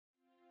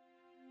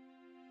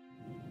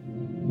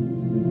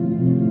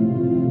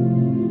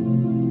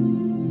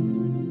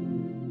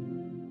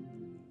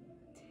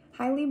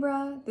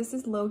Libra, this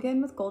is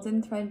Logan with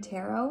Golden Thread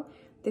Tarot.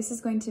 This is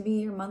going to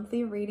be your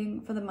monthly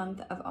reading for the month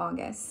of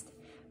August.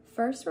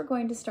 First, we're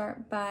going to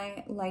start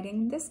by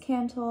lighting this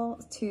candle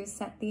to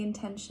set the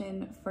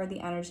intention for the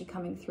energy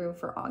coming through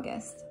for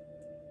August.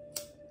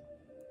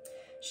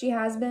 She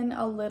has been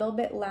a little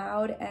bit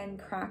loud and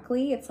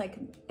crackly. It's like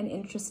an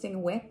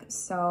interesting wick,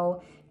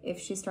 so if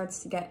she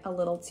starts to get a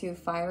little too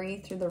fiery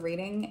through the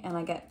reading and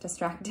I get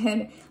distracted,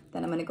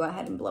 then I'm gonna go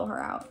ahead and blow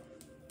her out.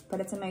 But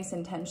it's a nice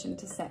intention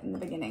to set in the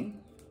beginning.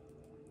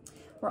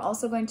 We're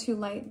also going to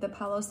light the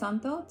Palo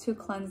Santo to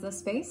cleanse the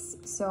space,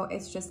 so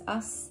it's just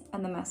us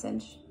and the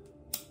message.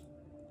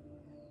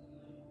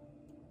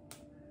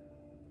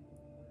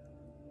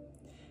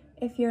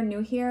 If you're new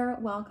here,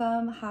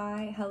 welcome,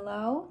 hi,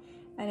 hello.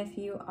 And if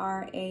you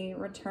are a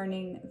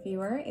returning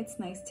viewer, it's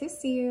nice to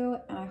see you,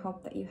 and I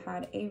hope that you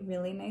had a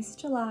really nice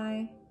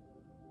July.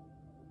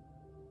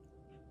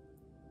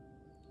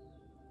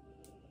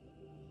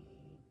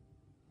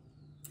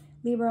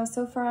 Libra,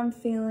 so far I'm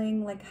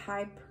feeling like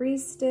High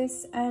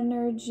Priestess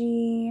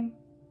energy,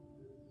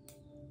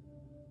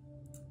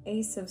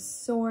 Ace of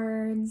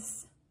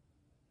Swords,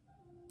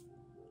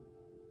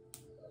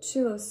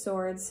 Two of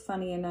Swords,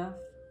 funny enough.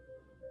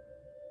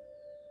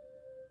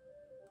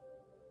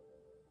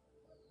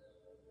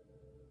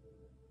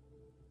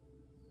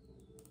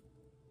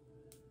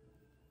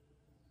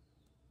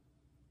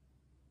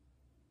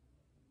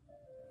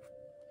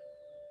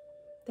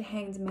 The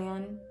Hanged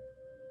Man.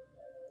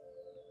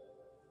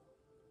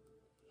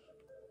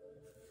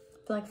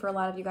 I feel like for a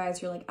lot of you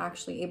guys, you're like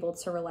actually able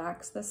to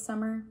relax this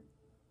summer.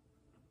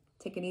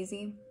 Take it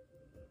easy.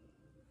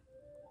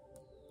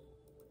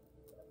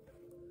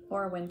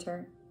 Or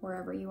winter,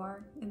 wherever you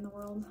are in the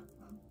world.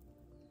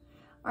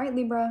 All right,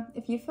 Libra,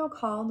 if you feel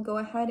called, go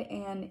ahead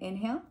and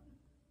inhale.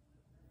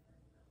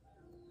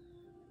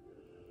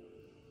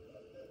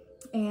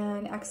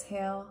 And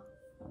exhale.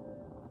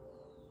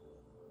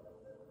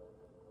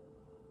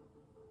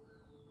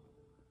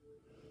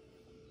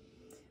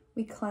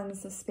 We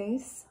cleanse the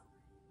space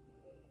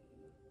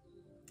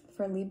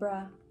for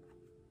Libra.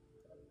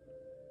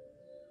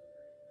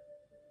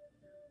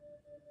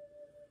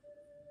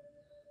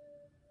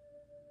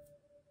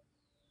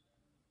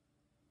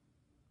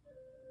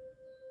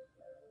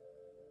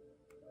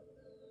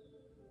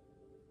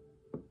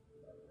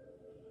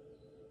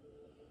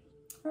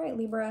 All right,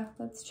 Libra,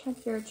 let's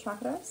check your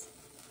chakras.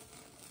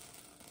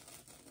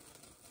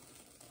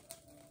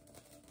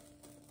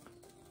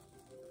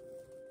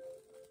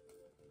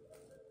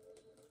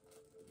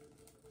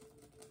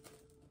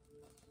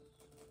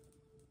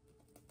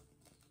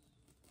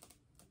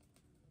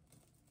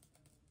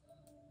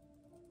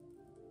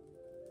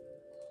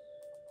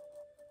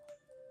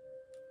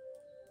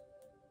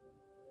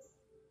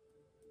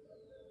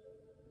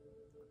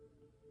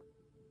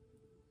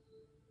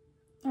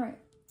 All right,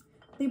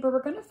 Libra,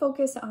 we're going to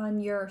focus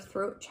on your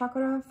throat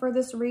chakra for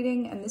this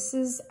reading, and this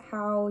is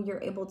how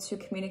you're able to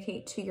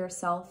communicate to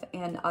yourself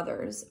and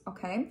others,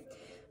 okay?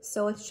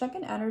 So let's check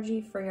an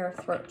energy for your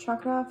throat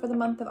chakra for the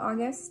month of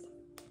August.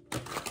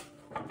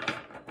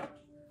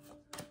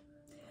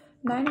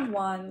 Nine of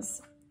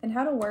Wands, and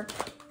how to work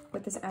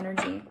with this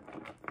energy.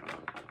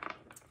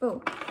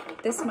 Oh,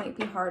 this might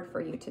be hard for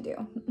you to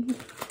do.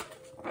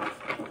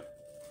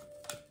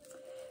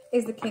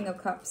 Is the King of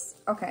Cups.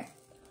 Okay.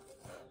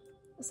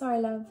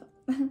 Sorry, love.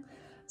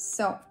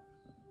 So,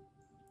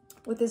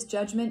 with this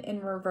Judgment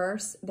in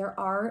reverse, there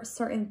are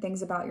certain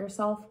things about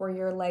yourself where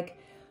you're like,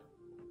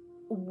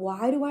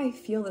 why do I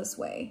feel this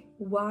way?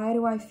 Why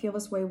do I feel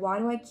this way? Why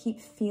do I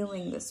keep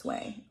feeling this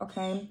way?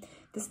 Okay?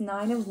 This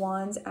Nine of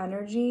Wands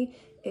energy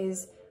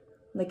is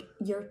like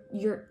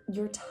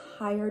you're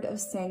tired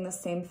of saying the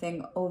same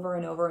thing over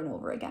and over and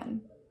over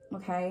again.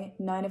 Okay?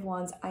 Nine of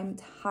Wands, I'm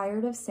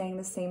tired of saying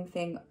the same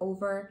thing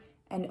over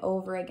and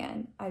over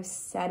again. I've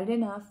said it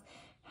enough.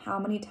 How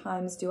many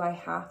times do I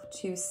have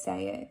to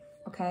say it?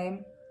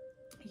 Okay,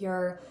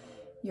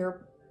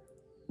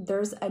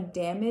 there's a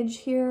damage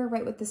here,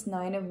 right? With this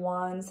Nine of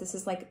Wands, this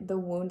is like the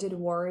wounded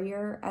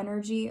warrior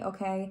energy,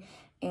 okay?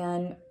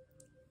 And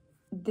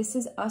this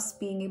is us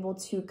being able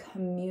to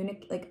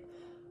communicate. Like,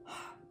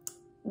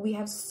 we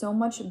have so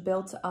much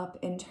built up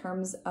in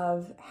terms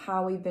of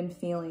how we've been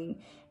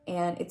feeling,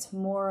 and it's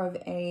more of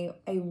a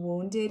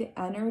wounded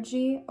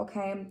energy,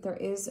 okay? There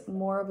is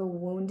more of a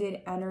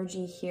wounded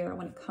energy here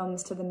when it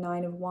comes to the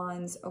Nine of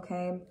Wands,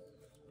 okay?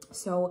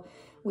 So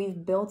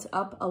we've built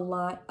up a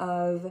lot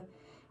of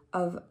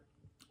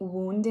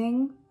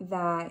wounding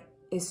that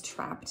is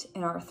trapped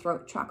in our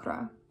throat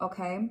chakra,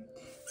 okay?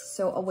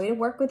 So a way to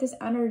work with this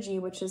energy,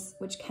 which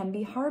can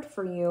be hard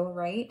for you,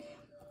 right?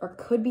 Or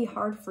could be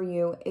hard for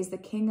you, is the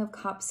King of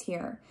Cups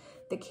here.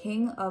 The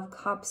King of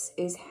Cups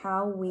is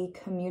how we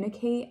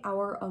communicate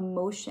our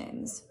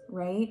emotions,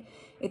 right?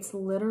 It's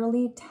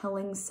literally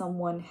telling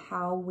someone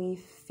how we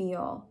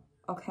feel,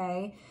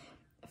 okay?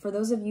 For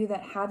those of you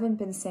that haven't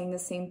been saying the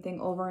same thing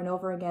over and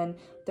over again,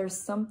 there's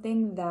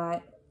something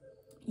that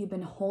you've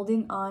been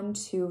holding on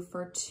to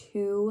for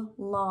too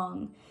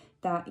long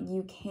that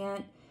you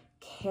can't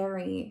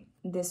carry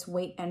this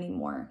weight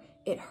anymore.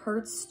 it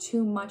hurts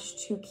too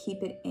much to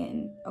keep it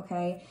in,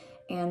 okay?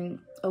 And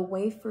a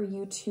way for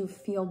you to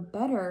feel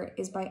better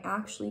is by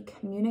actually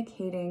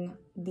communicating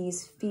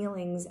these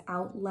feelings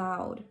out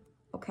loud,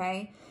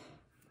 okay?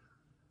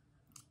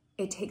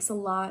 It takes a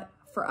lot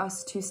for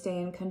us to stay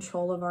in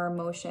control of our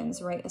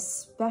emotions, right?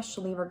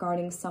 Especially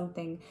regarding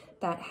something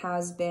that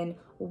has been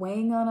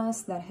weighing on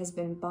us, that has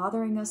been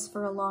bothering us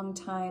for a long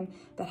time,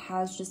 that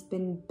has just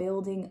been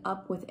building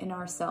up within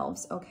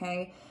ourselves,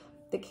 okay?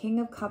 The King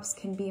of Cups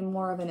can be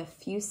more of an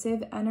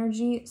effusive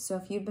energy. So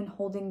if you've been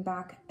holding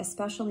back,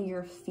 especially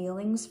your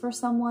feelings for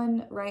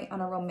someone, right, on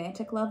a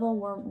romantic level,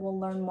 we'll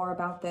learn more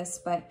about this,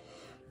 but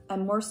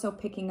I'm more so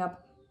picking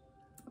up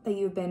that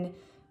you've been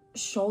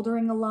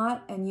shouldering a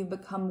lot and you've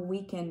become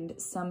weakened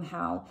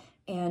somehow,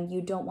 and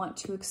you don't want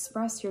to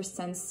express your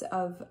sense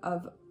of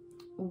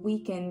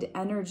weakened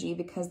energy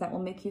because that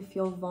will make you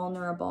feel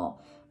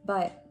vulnerable.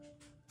 But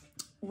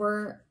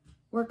we're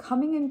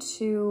coming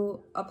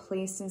into a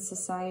place in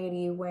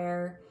society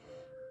where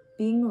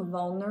being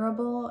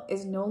vulnerable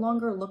is no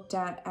longer looked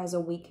at as a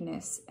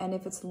weakness. And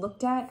if it's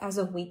looked at as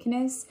a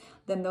weakness,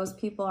 then those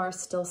people are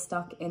still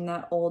stuck in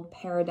that old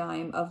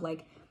paradigm of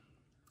like,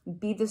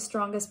 be the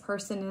strongest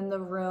person in the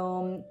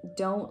room.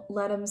 Don't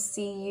let them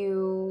see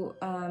you,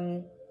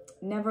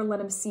 never let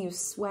them see you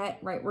sweat,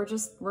 right?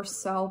 We're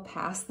so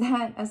past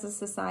that as a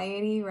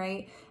society,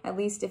 right? At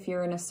least if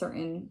you're in a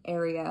certain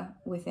area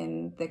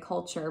within the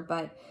culture.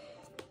 But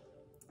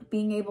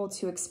being able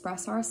to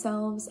express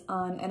ourselves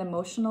on an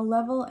emotional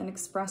level and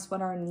express what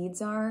our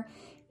needs are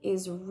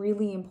is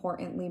really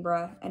important,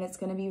 Libra. And it's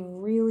going to be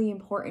really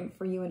important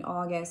for you in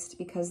August,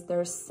 because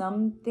there's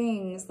some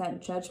things,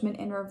 that Judgment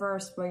in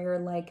reverse, where you're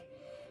like,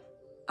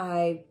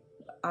 I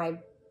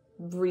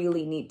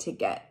really need to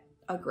get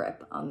a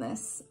grip on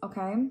this,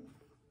 okay?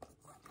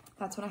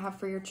 That's what I have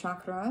for your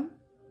chakra.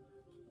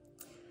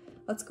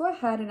 Let's go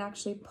ahead and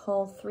actually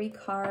pull 3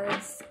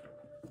 cards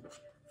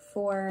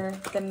for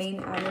the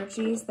main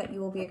energies that you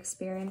will be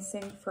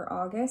experiencing for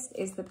August.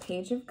 Is the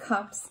Page of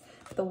Cups,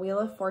 the Wheel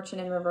of Fortune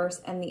in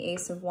reverse, and the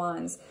Ace of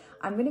Wands.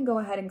 I'm going to go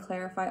ahead and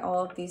clarify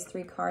all of these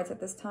 3 cards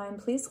at this time.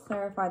 Please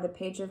clarify the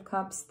Page of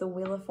Cups, the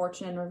Wheel of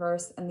Fortune in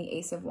reverse, and the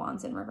Ace of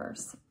Wands in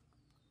reverse.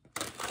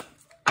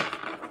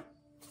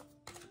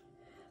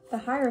 The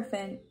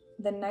Hierophant,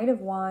 the Knight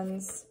of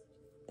Wands,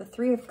 the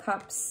 3 of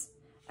Cups,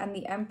 and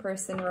the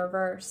Empress in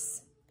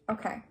reverse.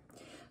 Okay.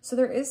 So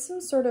there is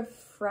some sort of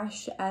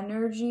fresh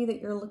energy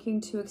that you're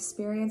looking to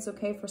experience,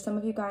 okay? For some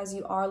of you guys,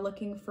 you are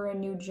looking for a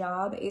new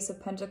job. Ace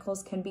of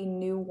Pentacles can be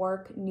new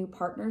work, new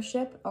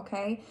partnership,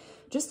 okay?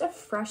 Just a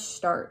fresh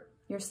start.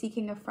 You're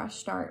seeking a fresh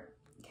start,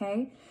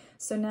 okay?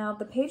 So now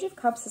the Page of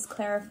Cups is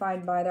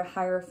clarified by the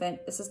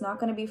Hierophant. This is not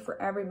going to be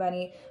for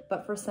everybody,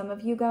 but for some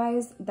of you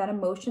guys, that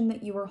emotion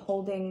that you were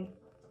holding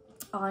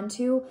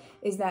onto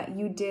is that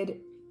you did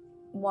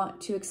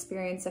want to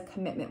experience a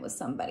commitment with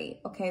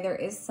somebody, okay? There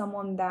is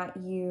someone that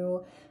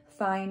you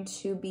find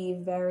to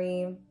be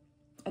very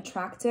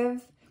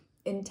attractive,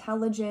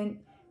 intelligent,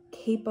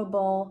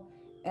 capable,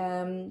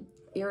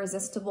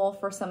 irresistible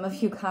for some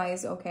of you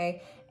guys,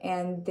 okay?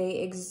 And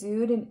they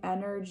exude an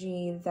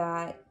energy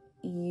that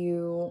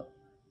you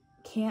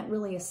can't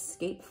really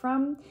escape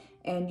from,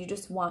 and you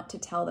just want to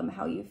tell them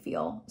how you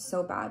feel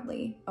so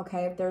badly,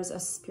 okay? There's a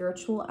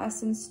spiritual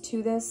essence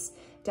to this,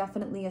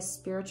 definitely a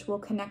spiritual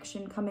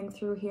connection coming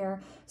through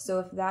here. So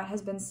if that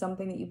has been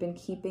something that you've been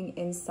keeping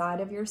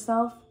inside of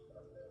yourself,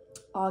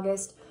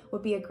 August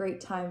would be a great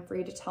time for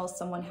you to tell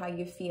someone how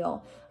you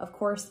feel. Of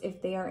course,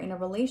 if they are in a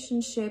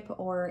relationship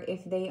or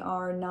if they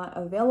are not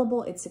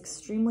available, it's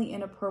extremely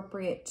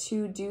inappropriate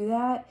to do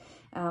that.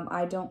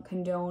 I don't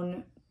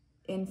condone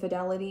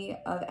infidelity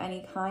of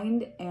any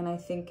kind, and I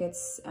think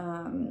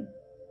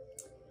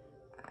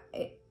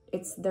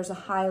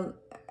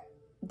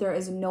there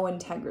is no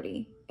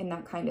integrity in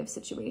that kind of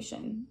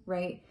situation,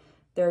 right?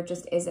 There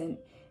just isn't.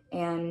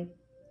 And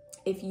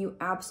if you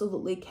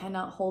absolutely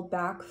cannot hold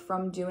back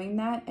from doing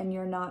that, and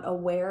you're not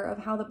aware of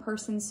how the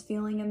person's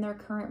feeling in their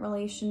current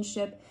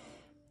relationship,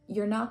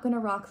 you're not going to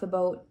rock the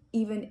boat.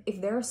 Even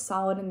if they're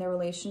solid in their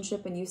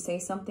relationship and you say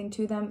something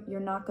to them, you're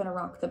not going to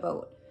rock the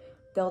boat.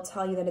 They'll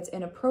tell you that it's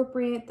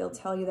inappropriate. They'll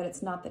tell you that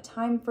it's not the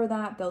time for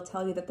that. They'll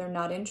tell you that they're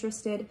not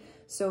interested.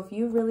 So if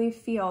you really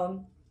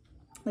feel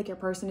like your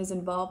person is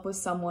involved with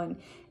someone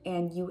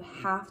and you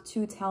have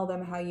to tell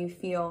them how you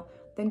feel,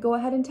 then go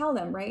ahead and tell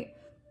them, right?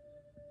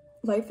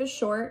 Life is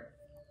short.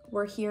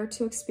 We're here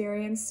to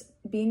experience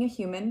being a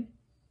human.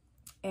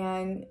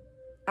 And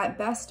at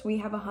best, we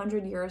have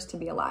 100 years to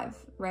be alive,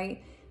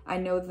 right? I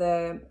know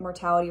the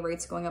mortality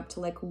rate's going up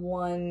to like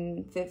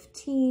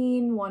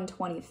 115,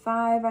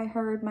 125, I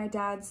heard my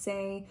dad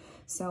say.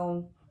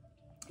 So,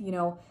 you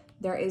know,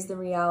 there is the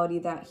reality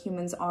that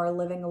humans are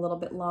living a little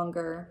bit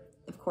longer.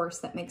 Of course,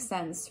 that makes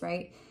sense,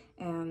 right?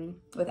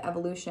 With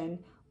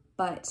evolution.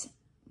 But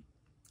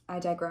I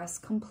digress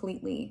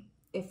completely.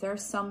 If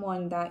there's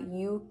someone that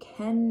you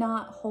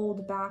cannot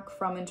hold back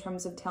from in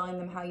terms of telling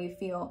them how you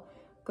feel,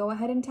 go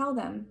ahead and tell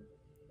them,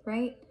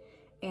 right?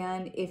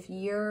 And if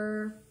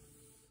you're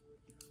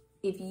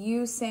If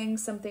you saying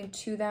something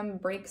to them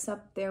breaks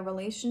up their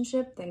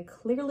relationship, then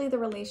clearly the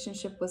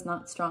relationship was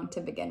not strong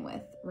to begin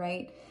with,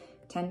 right?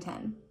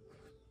 10-10.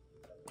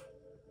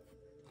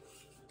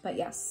 But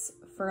yes,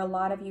 for a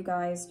lot of you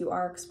guys, you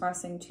are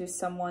expressing to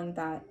someone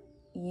that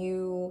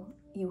you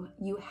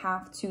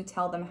have to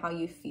tell them how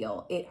you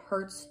feel. It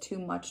hurts too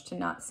much to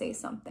not say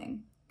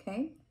something,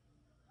 okay?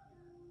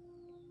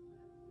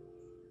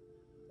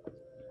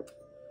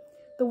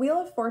 The Wheel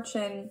of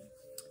Fortune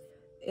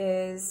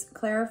is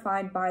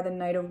clarified by the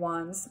Knight of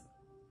Wands.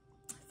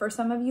 For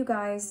some of you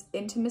guys,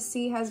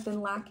 intimacy has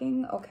been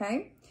lacking,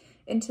 okay?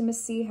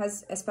 Intimacy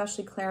has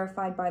especially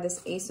clarified by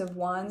this Ace of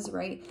Wands,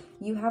 right?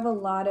 You have a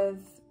lot of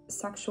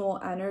sexual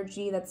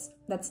energy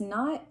that's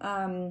not,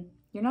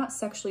 you're not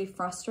sexually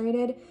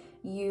frustrated.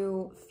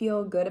 You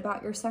feel good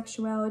about your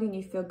sexuality and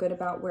you feel good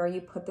about where you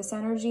put this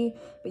energy,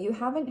 but you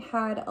haven't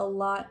had a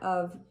lot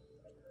of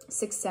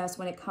success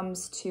when it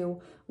comes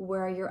to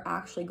where you're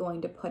actually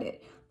going to put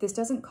it. This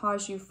doesn't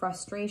cause you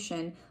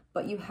frustration,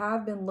 but you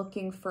have been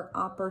looking for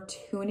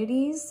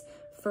opportunities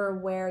for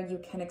where you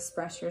can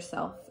express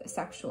yourself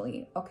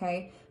sexually,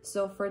 okay?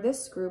 So for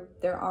this group,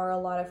 there are a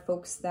lot of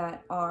folks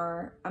that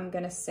are, I'm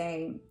gonna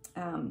say,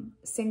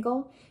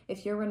 single.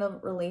 If you're in a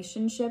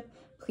relationship,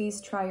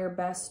 please try your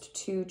best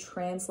to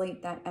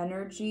translate that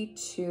energy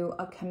to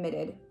a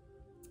committed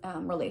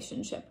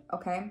relationship,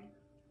 okay?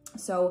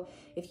 So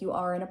if you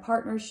are in a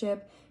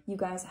partnership, you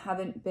guys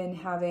haven't been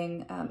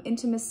having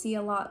intimacy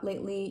a lot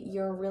lately,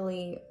 you're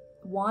really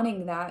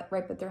wanting that,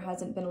 right? But there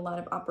hasn't been a lot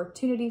of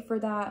opportunity for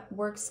that.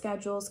 Work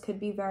schedules could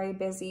be very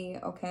busy,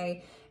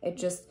 okay? It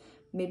just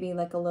maybe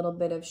like a little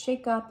bit of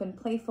shake up and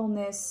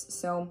playfulness.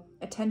 So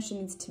attention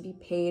needs to be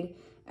paid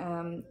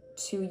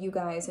to you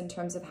guys in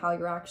terms of how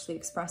you're actually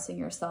expressing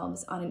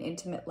yourselves on an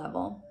intimate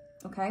level,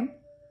 okay?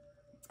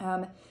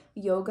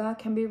 Yoga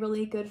can be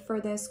really good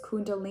for this.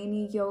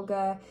 Kundalini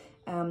yoga,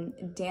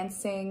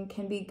 dancing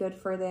can be good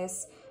for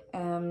this.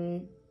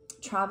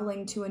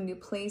 Traveling to a new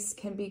place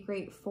can be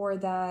great for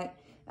that.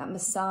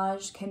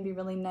 Massage can be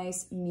really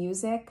nice.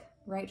 Music,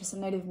 right? Just a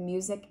night of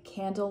music.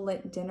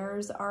 Candlelit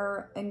dinners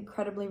are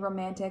incredibly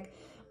romantic.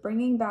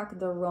 Bringing back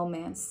the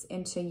romance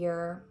into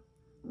your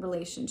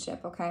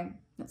relationship, okay?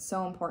 That's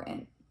so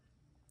important.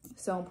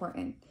 So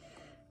important.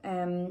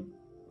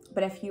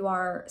 But if you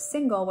are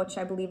single, which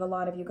I believe a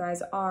lot of you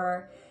guys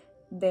are,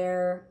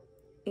 there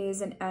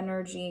is an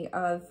energy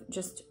of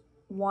just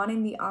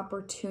wanting the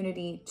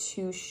opportunity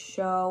to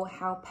show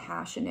how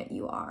passionate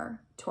you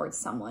are towards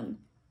someone.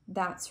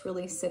 That's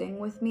really sitting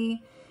with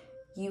me.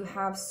 You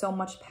have so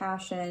much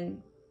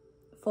passion,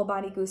 full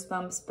body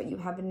goosebumps, but you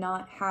have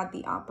not had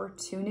the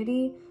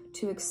opportunity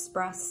to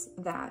express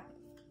that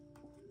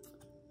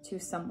to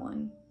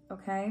someone,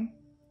 okay?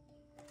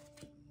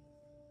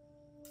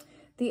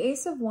 The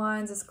Ace of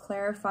Wands is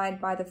clarified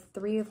by the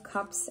Three of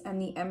Cups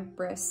and the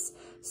Empress.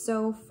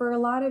 So for a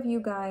lot of you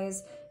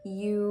guys,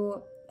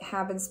 you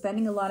have been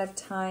spending a lot of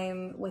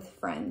time with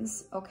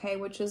friends, okay,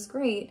 which is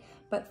great,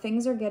 but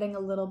things are getting a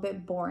little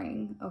bit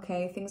boring,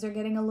 okay? Things are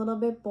getting a little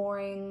bit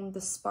boring.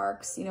 The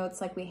sparks, you know, it's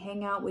like we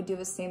hang out, we do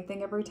the same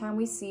thing every time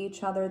we see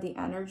each other. The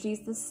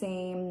energy's the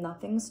same,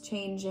 nothing's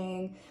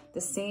changing, the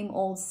same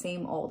old,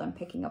 same old. I'm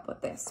picking up with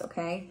this,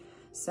 okay?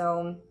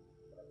 So,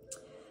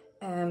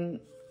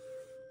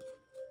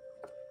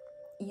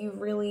 you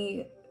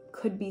really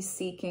could be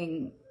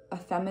seeking a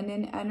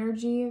feminine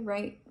energy,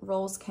 right?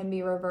 Roles can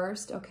be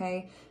reversed,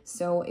 okay?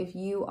 So if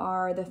you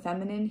are the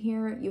feminine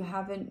here, you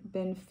haven't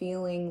been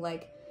feeling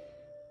like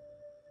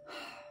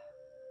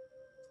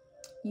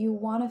you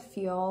want to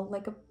feel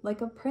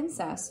like a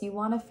princess. You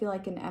want to feel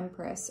like an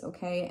empress,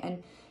 okay?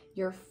 And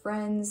your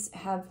friends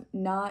have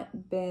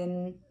not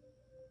been,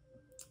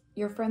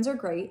 your friends are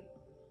great,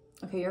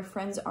 okay? Your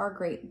friends are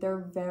great.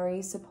 They're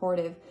very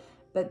supportive,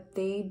 but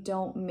they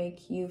don't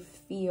make you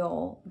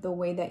feel the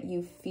way that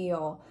you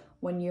feel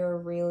when you're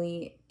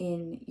really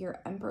in your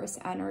Empress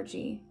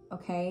energy,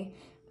 okay?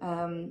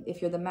 If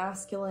you're the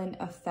masculine,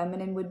 a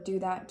feminine would do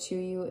that to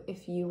you.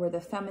 If you were the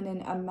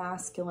feminine, a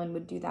masculine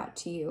would do that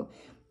to you.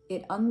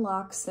 It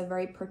unlocks a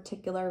very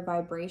particular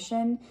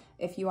vibration.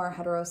 If you are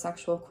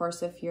heterosexual, of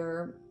course, if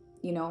you're,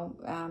 you know,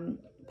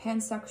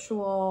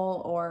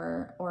 pansexual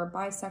or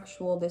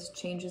bisexual, this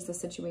changes the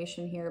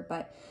situation here.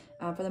 But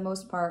for the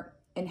most part,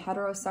 in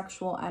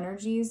heterosexual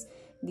energies,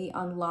 the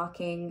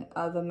unlocking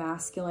of a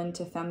masculine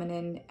to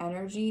feminine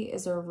energy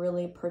is a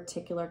really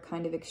particular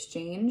kind of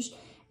exchange.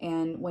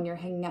 And when you're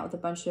hanging out with a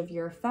bunch of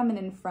your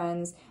feminine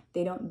friends,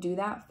 they don't do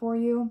that for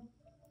you.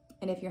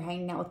 And if you're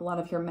hanging out with a lot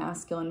of your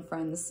masculine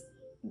friends,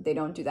 they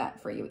don't do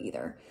that for you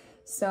either.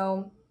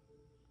 So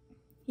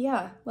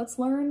yeah, let's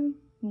learn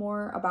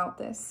more about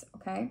this,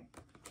 okay?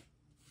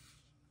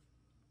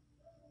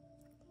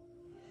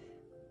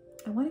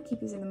 I want to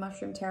keep using the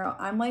Mushroom Tarot.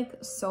 I'm like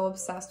so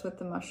obsessed with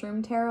the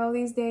Mushroom Tarot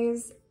these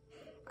days.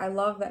 I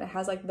love that it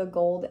has like the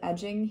gold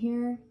edging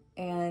here,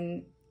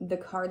 and the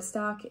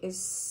cardstock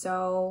is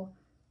so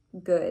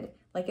good.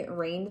 Like it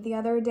rained the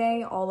other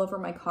day all over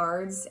my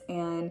cards,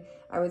 and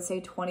I would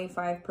say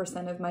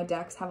 25% of my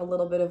decks have a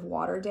little bit of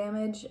water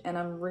damage, and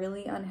I'm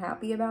really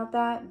unhappy about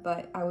that,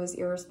 but I was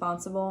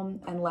irresponsible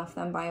and left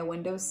them by a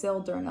windowsill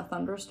during a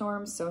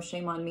thunderstorm, so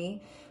shame on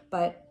me.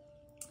 But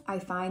I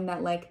find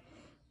that like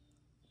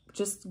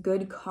just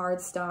good card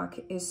stock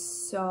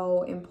is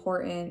so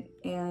important,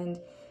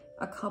 and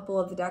a couple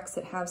of the decks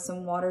that have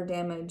some water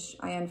damage,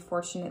 I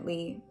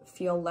unfortunately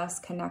feel less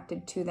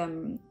connected to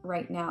them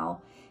right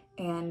now,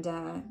 and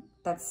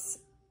that's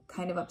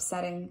kind of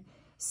upsetting.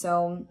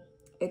 So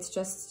it's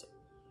just,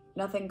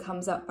 nothing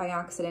comes up by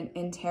accident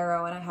in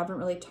tarot, and I haven't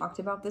really talked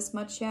about this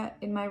much yet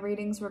in my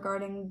readings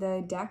regarding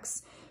the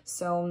decks.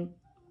 So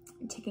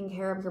taking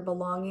care of your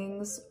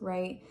belongings,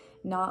 right?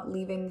 Not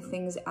leaving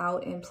things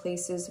out in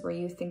places where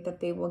you think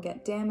that they will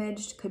get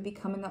damaged could be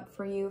coming up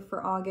for you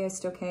for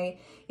August, okay?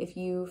 If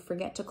you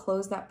forget to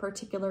close that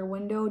particular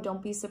window,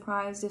 don't be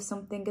surprised if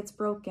something gets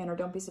broken, or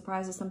don't be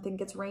surprised if something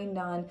gets rained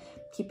on.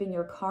 Keeping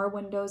your car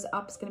windows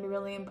up is going to be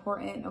really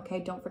important, okay?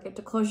 Don't forget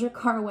to close your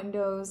car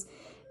windows.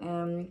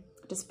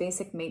 Just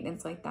basic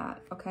maintenance like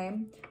that, okay?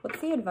 What's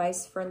the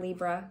advice for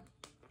Libra?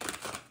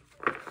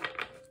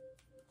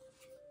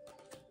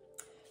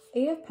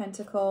 Eight of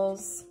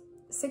Pentacles,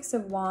 Six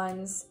of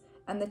Wands,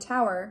 and the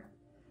Tower.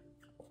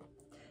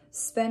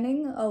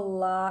 Spending a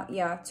lot,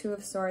 yeah, Two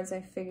of Swords I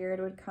figured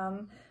would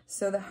come.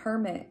 So the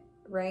Hermit,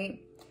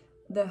 right?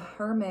 The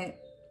Hermit,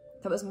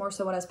 that was more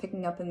so what I was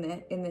picking up in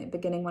the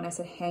beginning when I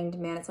said Hanged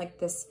Man. It's like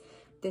this,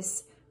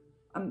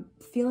 I'm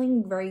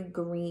feeling very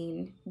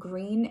green.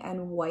 Green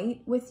and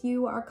white with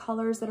you are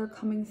colors that are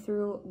coming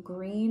through.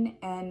 Green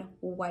and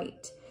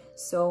white.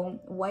 So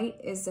white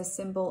is a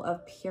symbol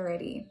of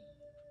purity.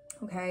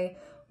 Okay,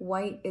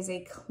 white is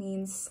a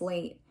clean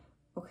slate,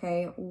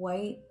 okay?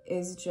 White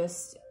is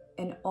just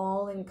an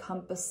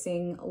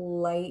all-encompassing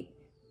light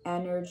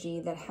energy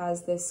that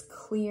has this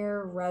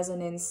clear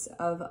resonance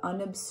of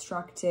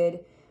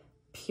unobstructed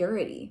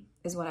purity,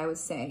 is what I would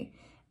say.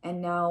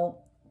 And now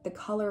the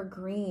color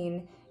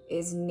green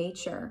is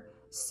nature.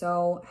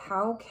 So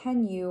how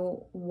can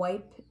you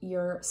wipe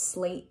your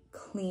slate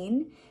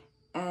clean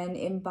and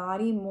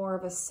embody more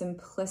of a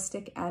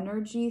simplistic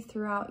energy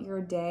throughout your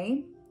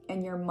day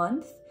and your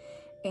month,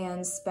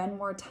 and spend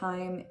more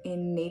time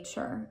in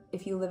nature?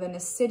 If you live in a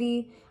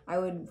city, I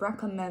would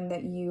recommend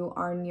that you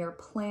are near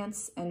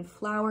plants and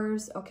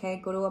flowers,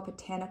 okay? Go to a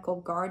botanical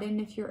garden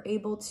if you're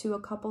able to a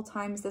couple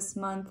times this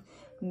month.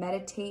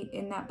 Meditate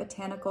in that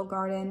botanical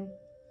garden.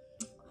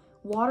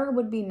 Water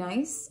would be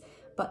nice,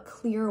 but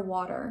clear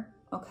water,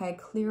 okay?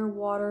 Clear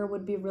water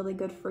would be really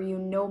good for you.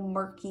 No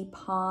murky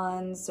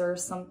ponds or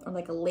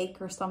like a lake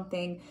or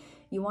something.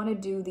 You want to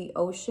do the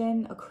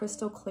ocean, a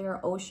crystal clear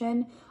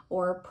ocean,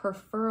 or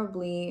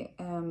preferably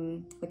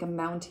like a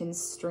mountain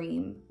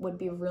stream would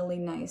be really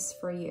nice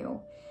for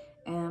you.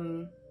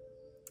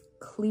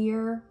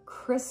 Clear,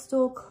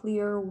 crystal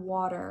clear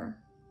water.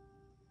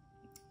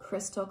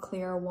 Crystal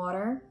clear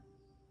water.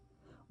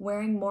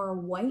 Wearing more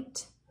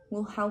white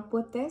will help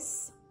with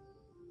this.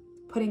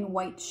 Putting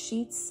white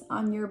sheets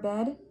on your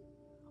bed.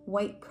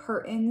 White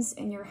curtains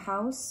in your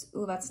house.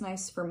 Ooh, that's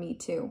nice for me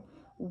too.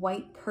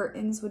 White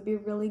curtains would be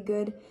really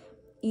good.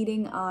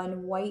 Eating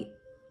on white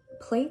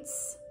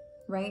plates,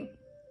 right?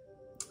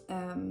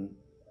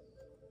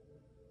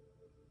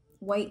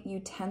 White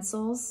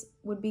utensils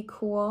would be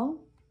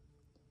cool.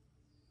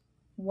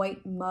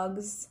 White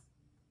mugs.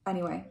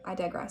 Anyway, I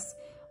digress.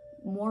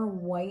 More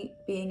white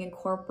being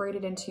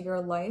incorporated into your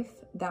life,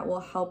 that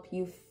will help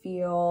you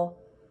feel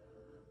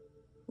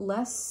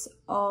less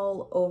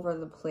all over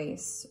the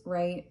place,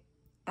 right?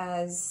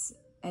 As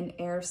an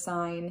air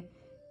sign,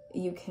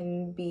 you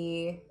can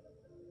be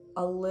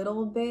a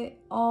little bit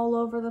all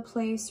over the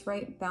place,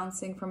 right?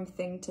 Bouncing from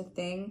thing to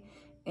thing.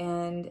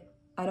 And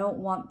I don't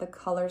want the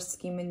color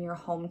scheme in your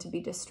home to be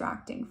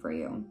distracting for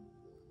you.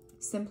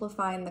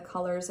 Simplifying the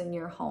colors in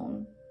your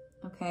home,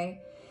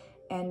 okay?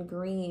 And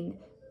green,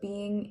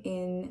 being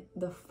in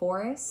the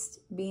forest,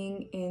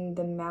 being in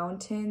the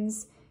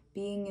mountains,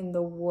 being in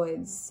the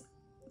woods.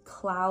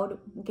 Cloud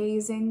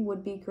gazing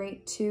would be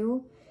great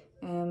too.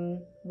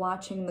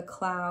 Watching the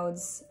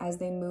clouds as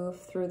they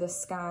move through the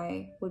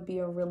sky would be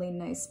a really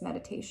nice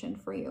meditation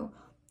for you.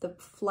 The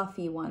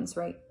fluffy ones,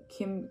 right?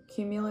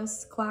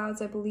 Cumulus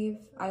clouds, I believe.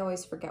 I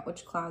always forget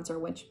which clouds are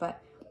which,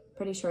 but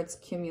pretty sure it's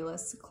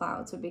cumulus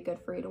clouds would be good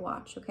for you to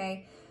watch,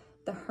 okay?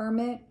 The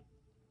Hermit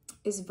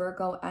is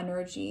Virgo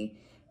energy.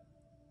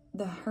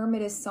 The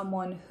Hermit is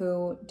someone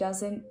who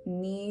doesn't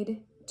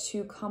need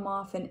to come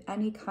off in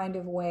any kind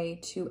of way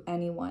to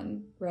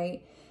anyone,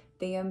 right?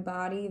 They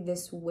embody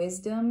this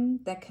wisdom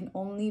that can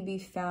only be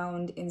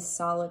found in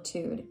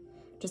solitude.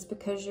 Just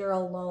because you're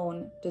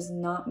alone does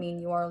not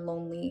mean you are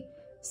lonely.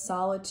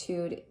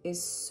 Solitude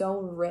is so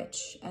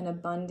rich and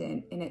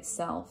abundant in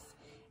itself.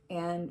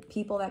 And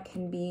people that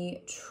can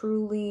be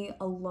truly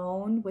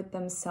alone with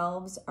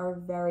themselves are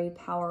very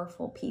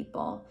powerful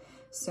people.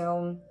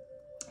 So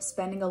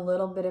spending a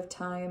little bit of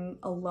time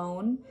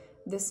alone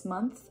this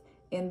month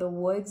in the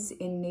woods,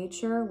 in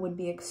nature, would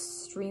be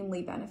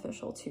extremely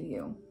beneficial to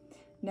you.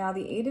 Now,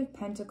 the Eight of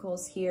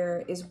Pentacles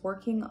here is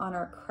working on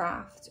our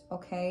craft,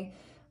 okay?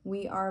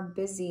 We are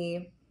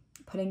busy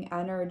putting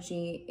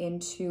energy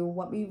into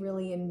what we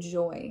really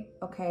enjoy,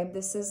 okay?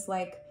 This is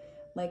like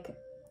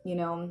you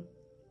know,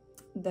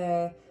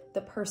 the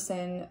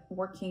person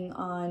working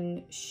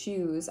on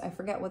shoes. I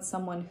forget what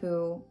someone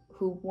who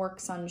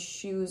works on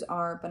shoes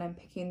are, but I'm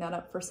picking that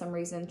up for some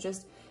reason.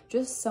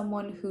 Just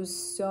someone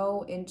who's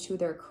so into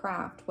their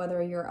craft,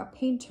 whether you're a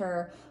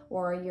painter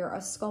or you're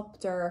a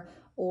sculptor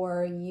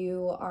or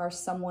you are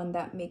someone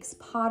that makes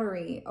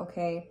pottery,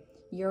 okay?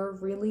 You're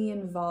really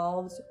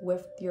involved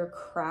with your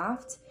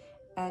craft,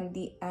 and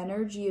the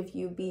energy of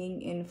you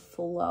being in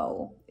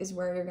flow is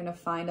where you're gonna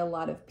find a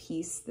lot of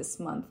peace this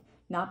month.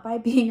 Not by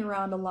being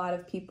around a lot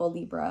of people,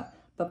 Libra,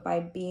 but by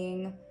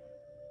being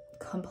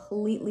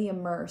completely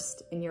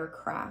immersed in your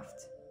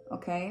craft,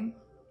 okay?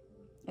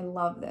 I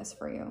love this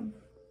for you.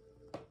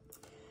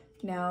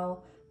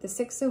 Now, the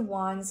Six of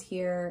Wands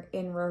here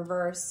in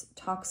reverse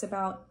talks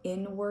about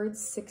inward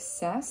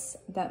success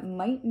that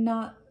might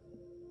not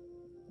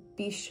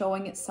be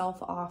showing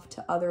itself off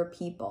to other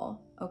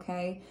people,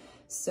 okay?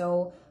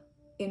 So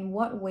in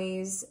what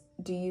ways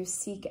do you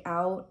seek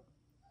out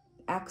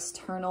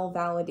external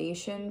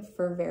validation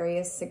for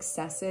various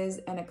successes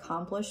and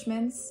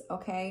accomplishments,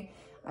 okay?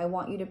 I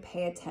want you to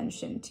pay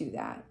attention to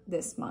that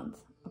this month,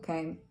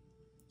 okay?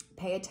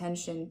 Pay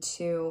attention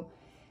to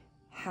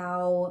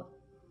how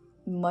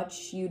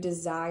much you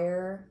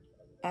desire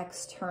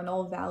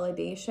external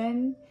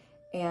validation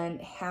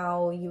and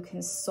how you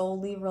can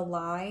solely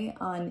rely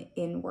on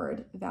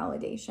inward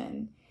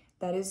validation.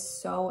 That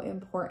is so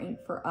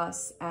important for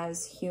us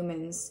as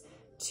humans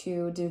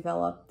to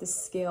develop the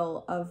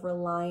skill of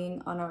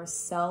relying on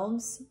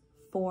ourselves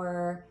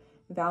for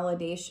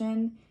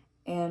validation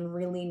and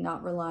really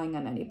not relying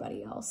on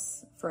anybody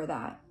else for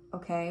that,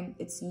 okay?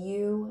 It's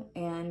you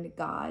and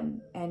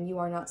God, and you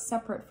are not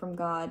separate from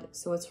God,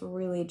 so it's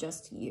really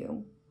just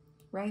you,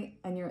 right?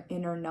 And your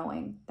inner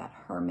knowing, that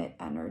hermit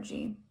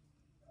energy.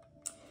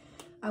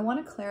 I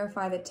want to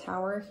clarify the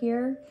Tower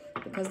here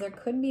because there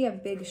could be a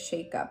big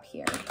shakeup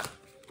here.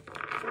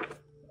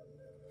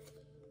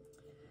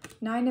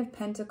 Nine of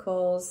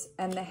Pentacles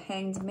and the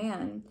Hanged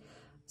Man.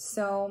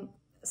 So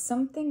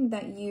something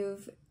that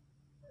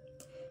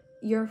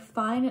you're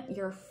finally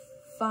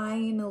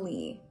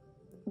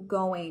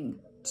going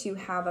to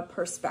have a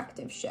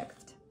perspective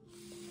shift.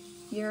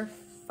 You're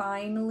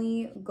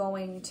finally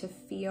going to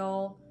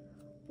feel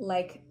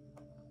like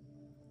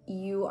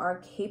you are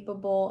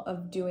capable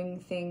of doing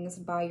things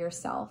by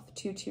yourself.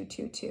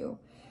 2222.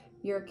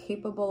 You're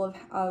capable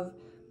of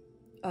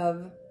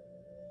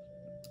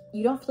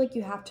you don't feel like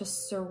you have to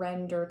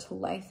surrender to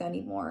life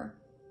anymore,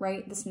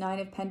 right? This Nine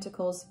of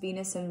Pentacles,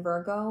 Venus and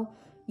Virgo,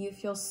 you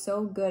feel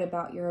so good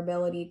about your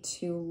ability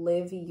to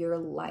live your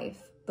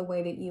life the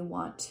way that you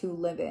want to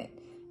live it,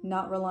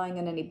 not relying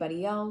on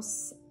anybody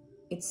else.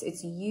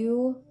 It's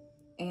you,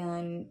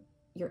 and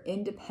you're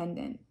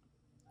independent.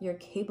 You're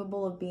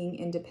capable of being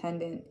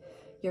independent.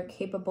 You're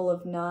capable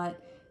of not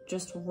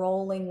just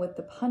rolling with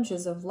the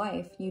punches of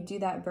life. You do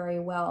that very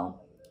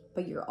well,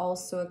 but you're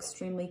also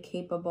extremely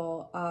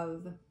capable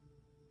of,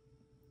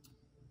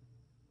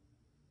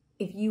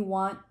 if you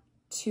want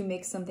to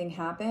make something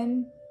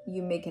happen,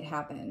 you make it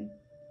happen.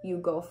 You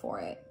go for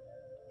it,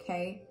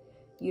 okay?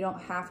 You don't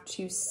have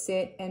to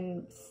sit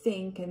and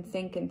think and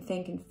think and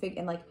think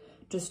and like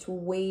just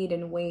wait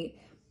and wait.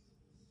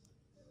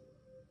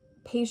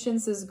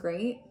 Patience is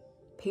great.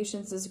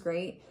 Patience is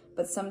great,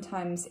 but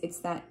sometimes it's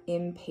that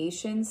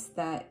impatience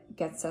that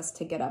gets us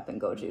to get up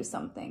and go do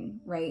something,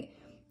 right?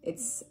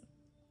 It's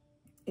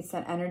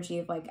that energy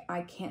of like,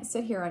 I can't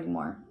sit here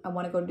anymore. I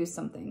want to go do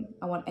something.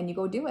 And you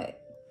go do it,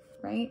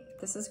 right?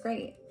 This is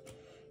great.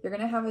 You're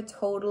going to have a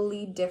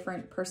totally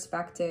different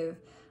perspective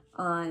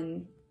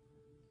on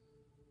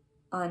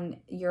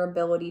your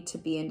ability to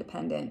be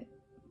independent,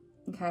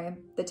 okay?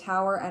 The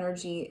Tower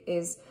energy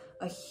is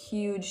a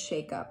huge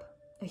shakeup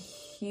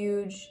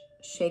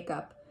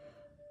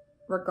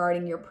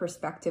regarding your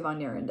perspective on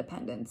your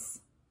independence,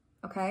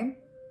 okay?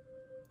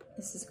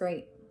 This is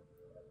great.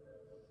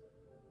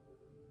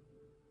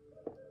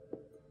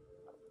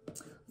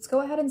 Let's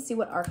go ahead and see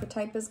what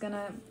archetype is going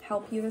to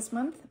help you this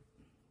month.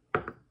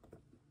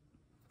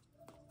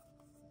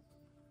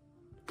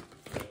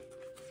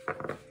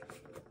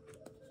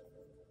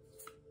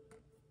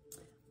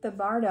 The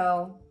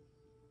Bardo.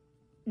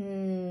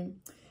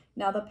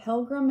 Now the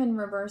Pilgrim in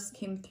reverse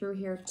came through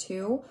here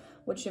too,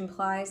 which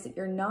implies that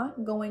you're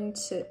not going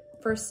to,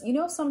 first, you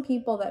know, some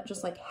people that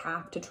just like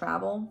have to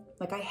travel.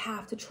 Like, I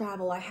have to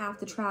travel, I have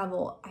to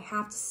travel, I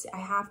have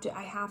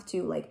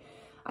to, like,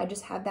 I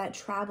just have that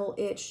travel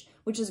itch,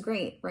 which is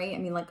great, right? I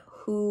mean, like,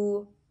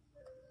 who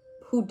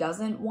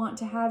doesn't want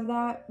to have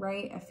that,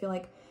 right? I feel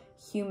like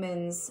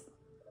humans,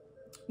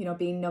 you know,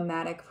 being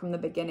nomadic from the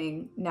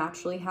beginning,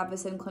 naturally have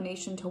this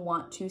inclination to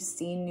want to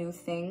see new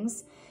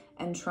things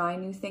and try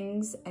new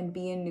things and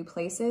be in new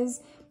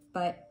places.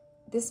 But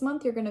this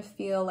month you're going to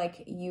feel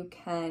like you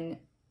can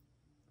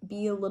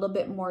be a little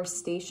bit more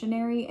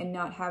stationary and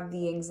not have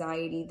the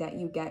anxiety that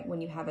you get when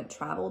you haven't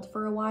traveled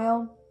for a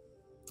while.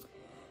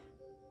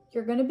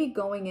 You're going to be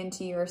going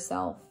into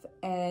yourself,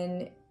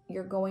 and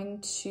you're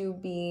going to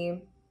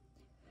be,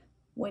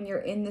 when you're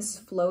in this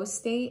flow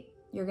state,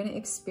 you're going to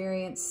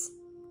experience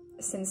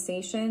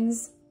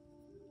sensations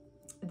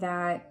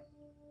that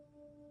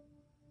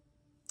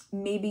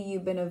maybe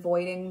you've been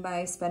avoiding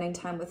by spending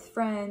time with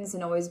friends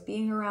and always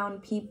being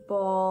around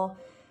people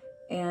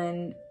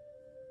and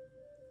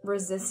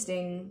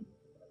resisting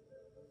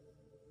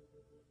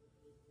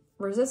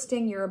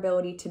your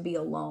ability to be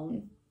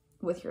alone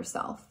with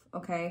yourself,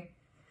 okay?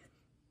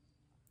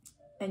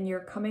 And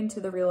you're coming to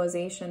the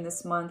realization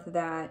this month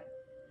that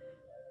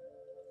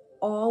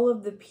all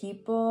of the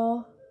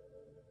people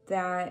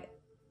that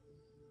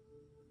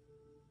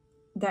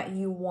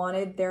you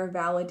wanted their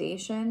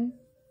validation,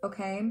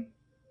 okay?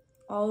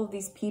 All of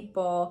these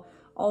people,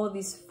 all of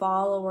these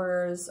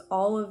followers,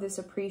 all of this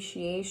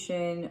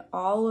appreciation,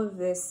 all of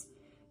this,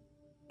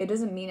 it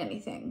doesn't mean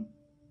anything.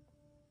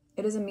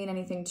 It doesn't mean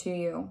anything to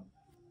you.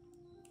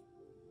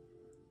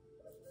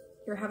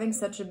 You're having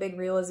such a big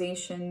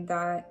realization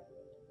that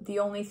the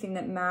only thing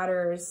that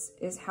matters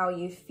is how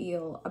you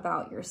feel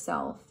about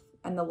yourself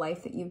and the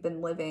life that you've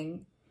been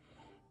living.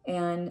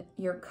 And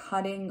you're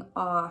cutting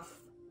off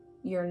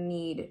your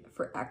need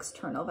for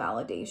external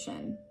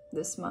validation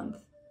this month.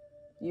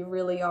 You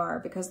really are,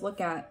 because look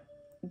at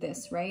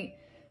this, right?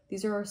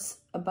 These are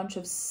a bunch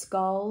of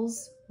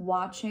skulls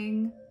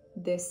watching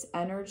this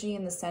energy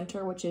in the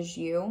center, which is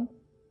you,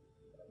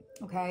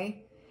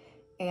 okay?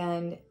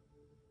 And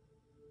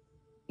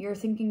you're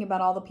thinking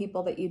about all the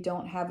people that you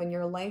don't have in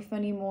your life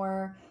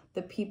anymore,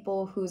 the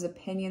people whose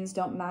opinions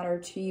don't matter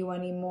to you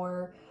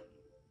anymore,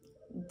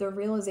 the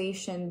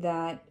realization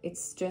that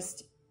it's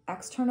just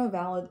external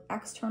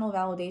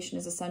validation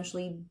is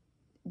essentially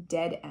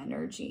dead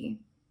energy.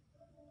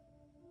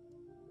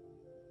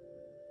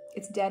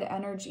 It's dead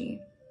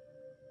energy.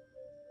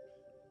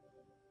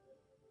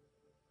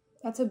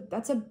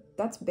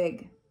 That's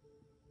big,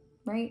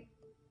 right?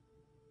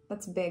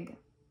 That's big.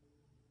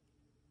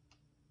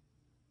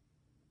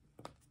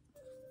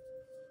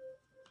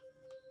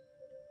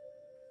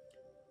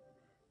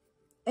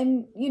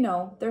 And, you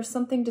know, there's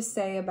something to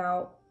say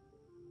about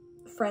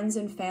friends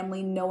and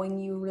family knowing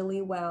you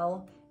really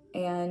well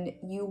and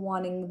you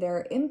wanting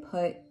their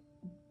input,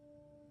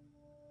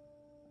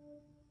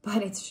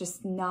 but it's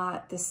just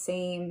not the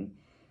same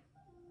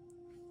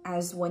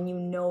as when you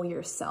know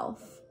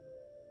yourself,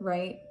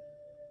 right?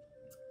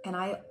 And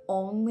I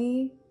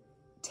only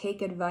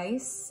take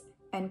advice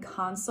and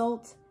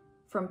consult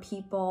from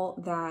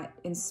people that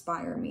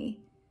inspire me.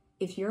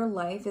 If your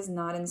life is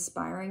not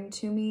inspiring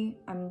to me,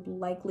 I'm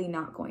likely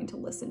not going to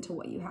listen to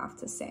what you have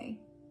to say.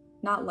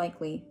 Not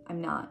likely,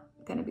 I'm not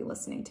going to be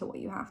listening to what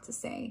you have to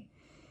say.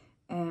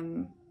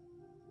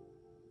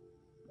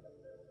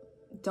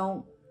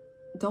 Don't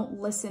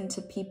listen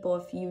to people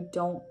if you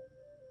don't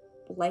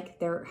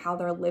like how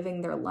they're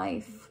living their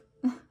life.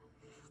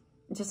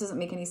 It just doesn't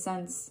make any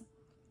sense.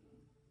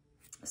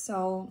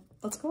 So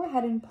let's go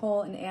ahead and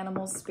pull an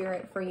animal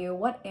spirit for you.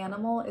 What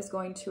animal is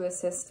going to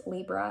assist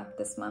Libra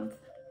this month?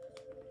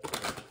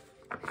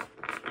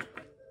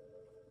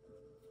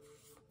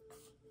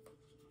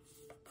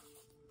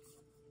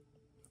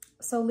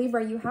 So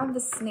Libra, you have the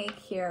snake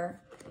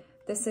here.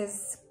 This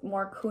is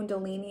more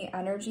Kundalini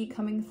energy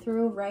coming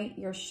through, right?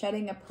 You're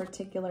shedding a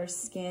particular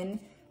skin.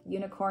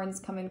 Unicorns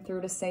coming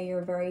through to say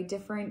you're very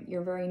different,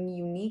 you're very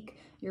unique.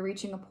 You're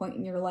reaching a point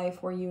in your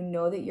life where you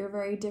know that you're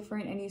very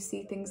different and you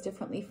see things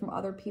differently from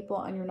other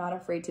people, and you're not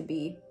afraid to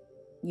be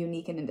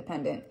unique and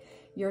independent.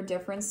 Your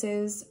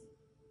differences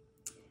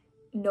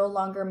no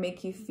longer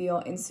make you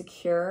feel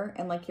insecure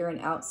and like you're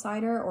an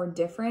outsider or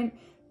different.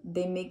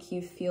 They make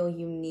you feel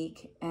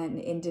unique and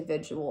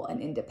individual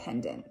and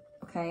independent,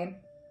 okay?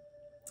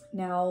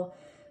 Now,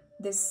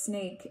 this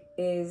snake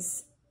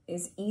is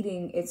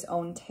eating its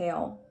own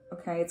tail,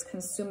 okay? It's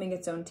consuming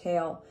its own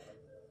tail.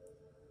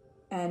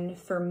 And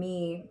for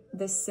me,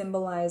 this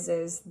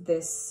symbolizes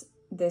this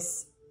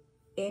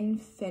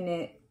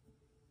infinite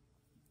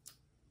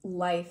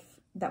life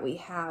that we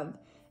have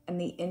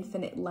and the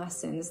infinite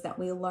lessons that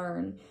we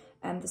learn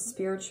and the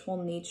spiritual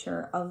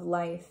nature of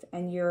life.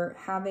 And you're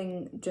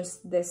having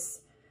just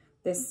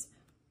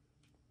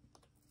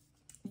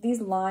these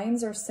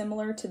lines are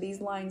similar to these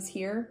lines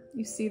here.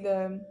 You see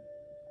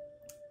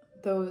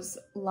those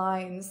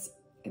lines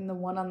in the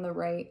one on the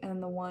right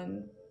and the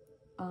one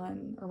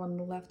on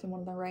the left and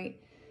one on the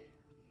right.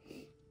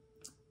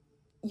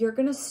 You're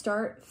gonna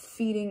start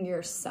feeding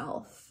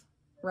yourself,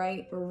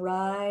 right?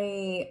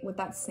 With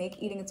that snake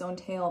eating its own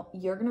tail,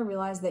 you're gonna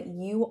realize that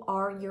you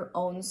are your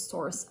own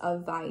source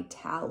of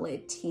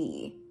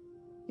vitality.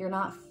 You're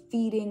not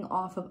feeding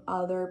off of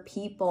other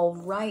people,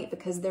 right?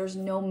 Because there's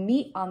no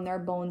meat on their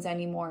bones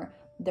anymore.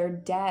 They're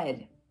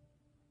dead.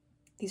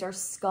 These are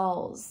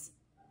skulls.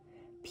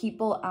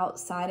 People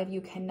outside of you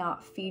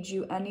cannot feed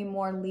you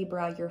anymore,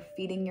 Libra. You're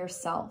feeding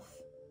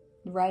yourself,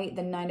 right?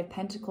 The Nine of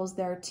Pentacles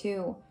there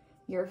too.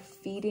 You're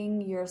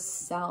feeding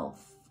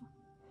yourself.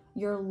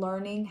 You're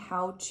learning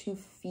how to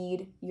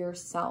feed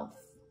yourself.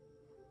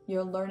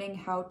 You're learning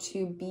how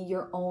to be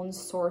your own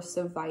source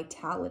of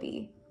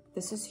vitality.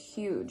 This is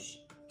huge.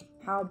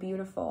 How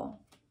beautiful.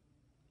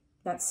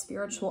 That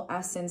spiritual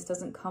essence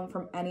doesn't come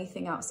from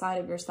anything outside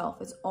of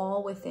yourself. It's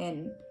all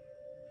within.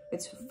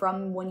 It's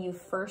from when you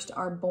first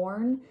are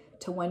born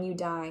to when you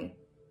die,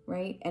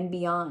 right? And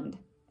beyond,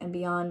 and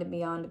beyond, and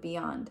beyond, and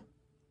beyond.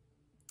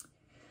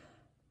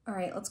 All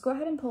right, let's go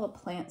ahead and pull a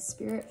plant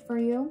spirit for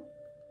you.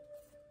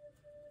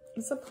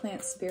 It's a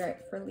plant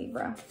spirit for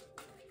Libra.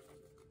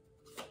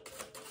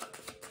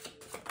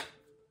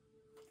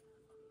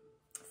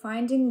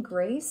 Finding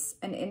grace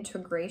and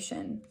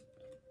integration.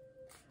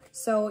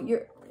 So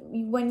you're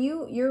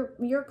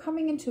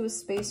coming into a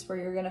space where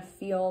you're gonna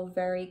feel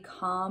very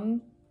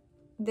calm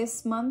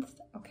this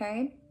month,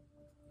 okay?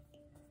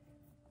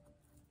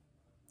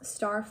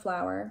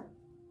 Starflower.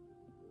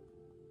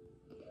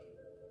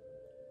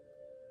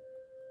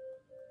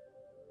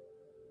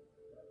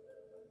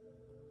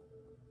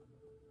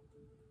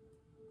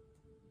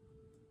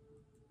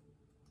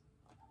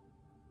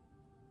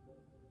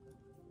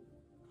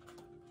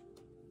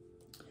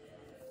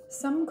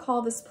 Some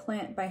call this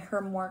plant by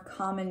her more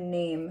common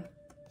name,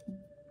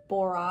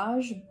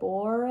 borage,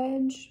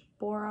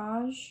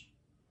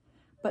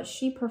 but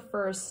she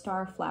prefers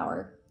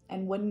starflower,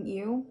 and wouldn't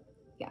you?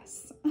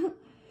 Yes.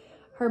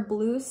 Her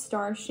blue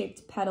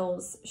star-shaped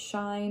petals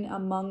shine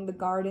among the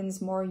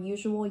garden's more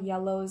usual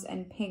yellows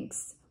and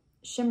pinks,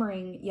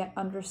 shimmering yet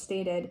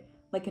understated,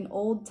 like an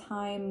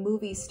old-time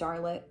movie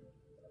starlet.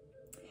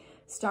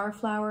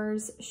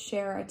 Starflowers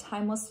share a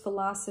timeless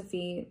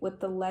philosophy with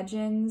the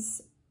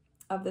legends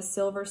of the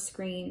silver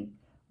screen.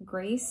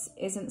 Grace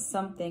isn't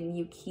something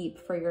you keep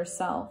for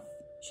yourself,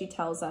 she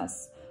tells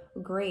us.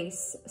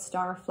 Grace,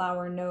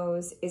 Starflower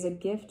knows, is a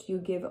gift you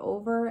give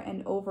over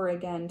and over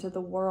again to the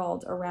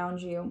world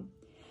around you.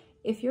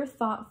 If you're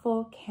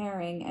thoughtful,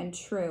 caring, and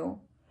true,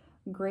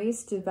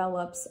 grace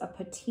develops a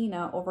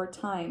patina over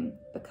time,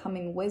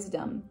 becoming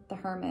wisdom, the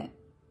hermit,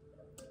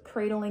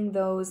 cradling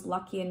those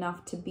lucky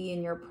enough to be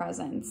in your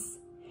presence.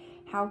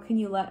 How can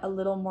you let a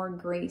little more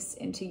grace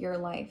into your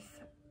life?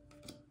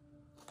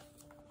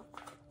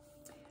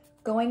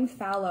 Going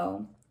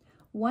fallow.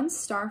 Once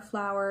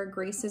Starflower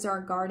graces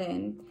our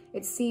garden,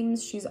 it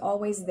seems she's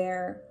always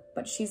there,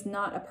 but she's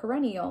not a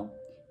perennial.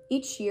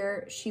 Each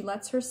year, she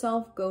lets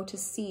herself go to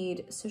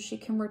seed so she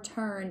can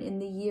return in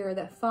the year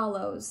that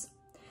follows.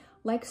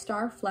 Like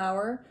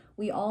Starflower,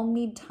 we all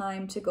need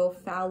time to go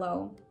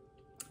fallow.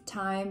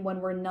 Time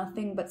when we're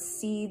nothing but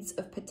seeds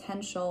of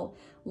potential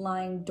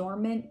lying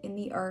dormant in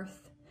the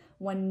earth,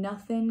 when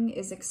nothing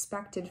is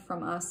expected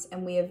from us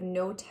and we have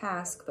no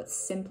task but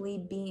simply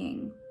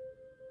being.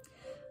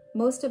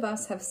 Most of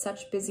us have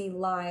such busy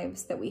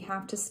lives that we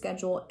have to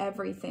schedule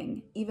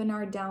everything, even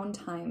our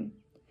downtime.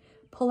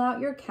 Pull out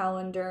your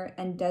calendar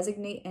and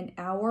designate an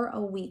hour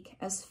a week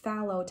as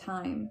fallow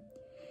time.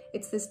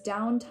 It's this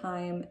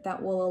downtime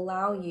that will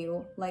allow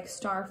you, like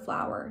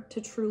Starflower,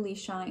 to truly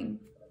shine.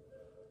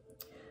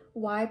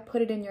 Why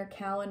put it in your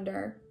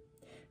calendar?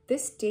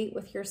 This date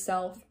with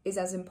yourself is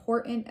as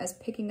important as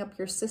picking up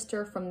your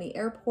sister from the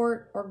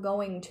airport or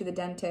going to the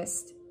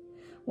dentist.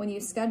 When you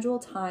schedule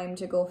time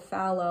to go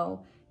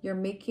fallow, you're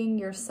making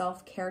your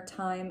self-care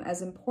time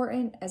as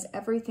important as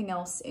everything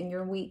else in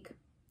your week.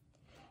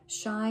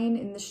 Shine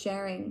in the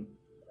sharing.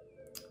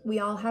 We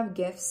all have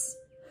gifts,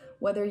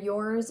 whether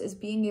yours is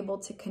being able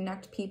to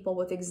connect people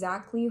with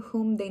exactly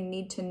whom they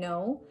need to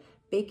know,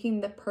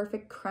 baking the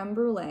perfect creme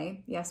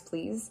brulee, yes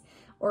please,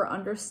 or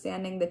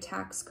understanding the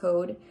tax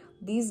code.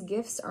 These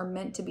gifts are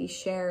meant to be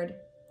shared.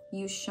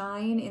 You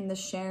shine in the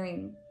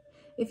sharing.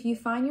 If you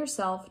find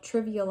yourself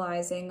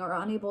trivializing or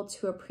unable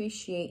to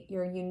appreciate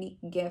your unique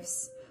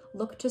gifts,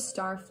 look to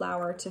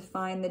Starflower to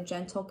find the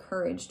gentle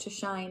courage to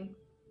shine.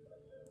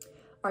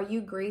 Are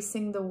you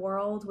gracing the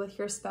world with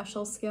your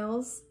special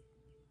skills?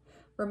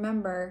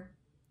 Remember,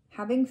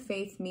 having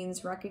faith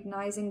means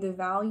recognizing the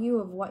value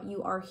of what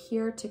you are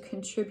here to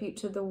contribute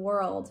to the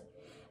world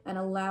and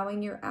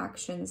allowing your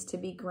actions to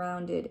be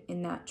grounded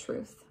in that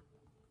truth.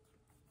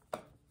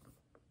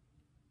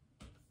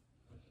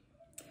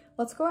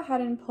 Let's go ahead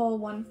and pull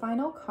one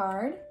final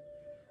card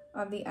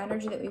of the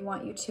energy that we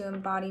want you to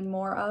embody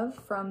more of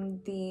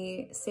from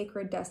the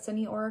Sacred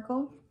Destiny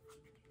Oracle.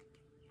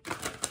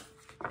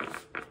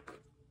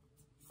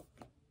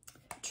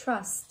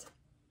 Trust.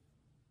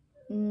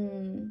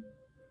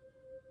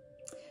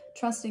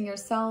 Trusting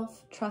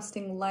yourself,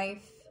 trusting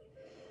life,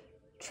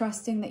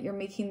 trusting that you're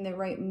making the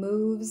right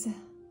moves,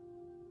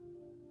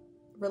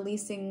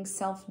 releasing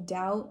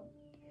self-doubt,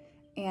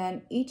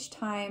 and each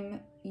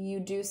time you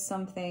do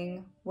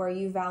something where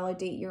you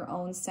validate your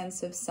own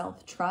sense of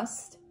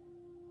self-trust,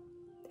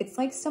 it's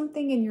like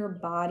something in your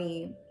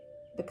body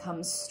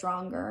becomes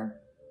stronger.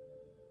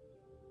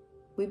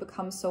 We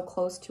become so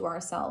close to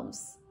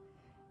ourselves.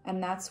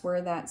 And that's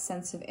where that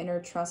sense of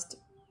inner trust,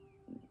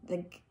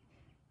 like,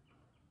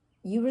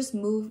 you just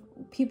move,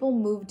 people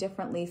move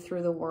differently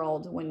through the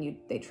world when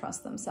they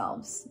trust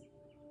themselves.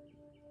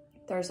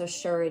 There's a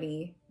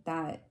surety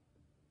that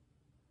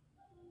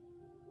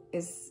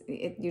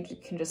you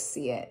can just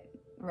see it,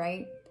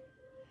 right?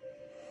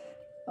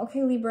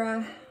 Okay,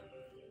 Libra.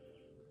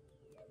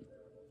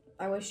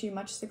 I wish you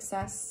much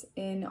success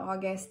in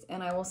August,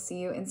 and I will see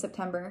you in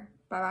September.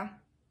 Bye-bye.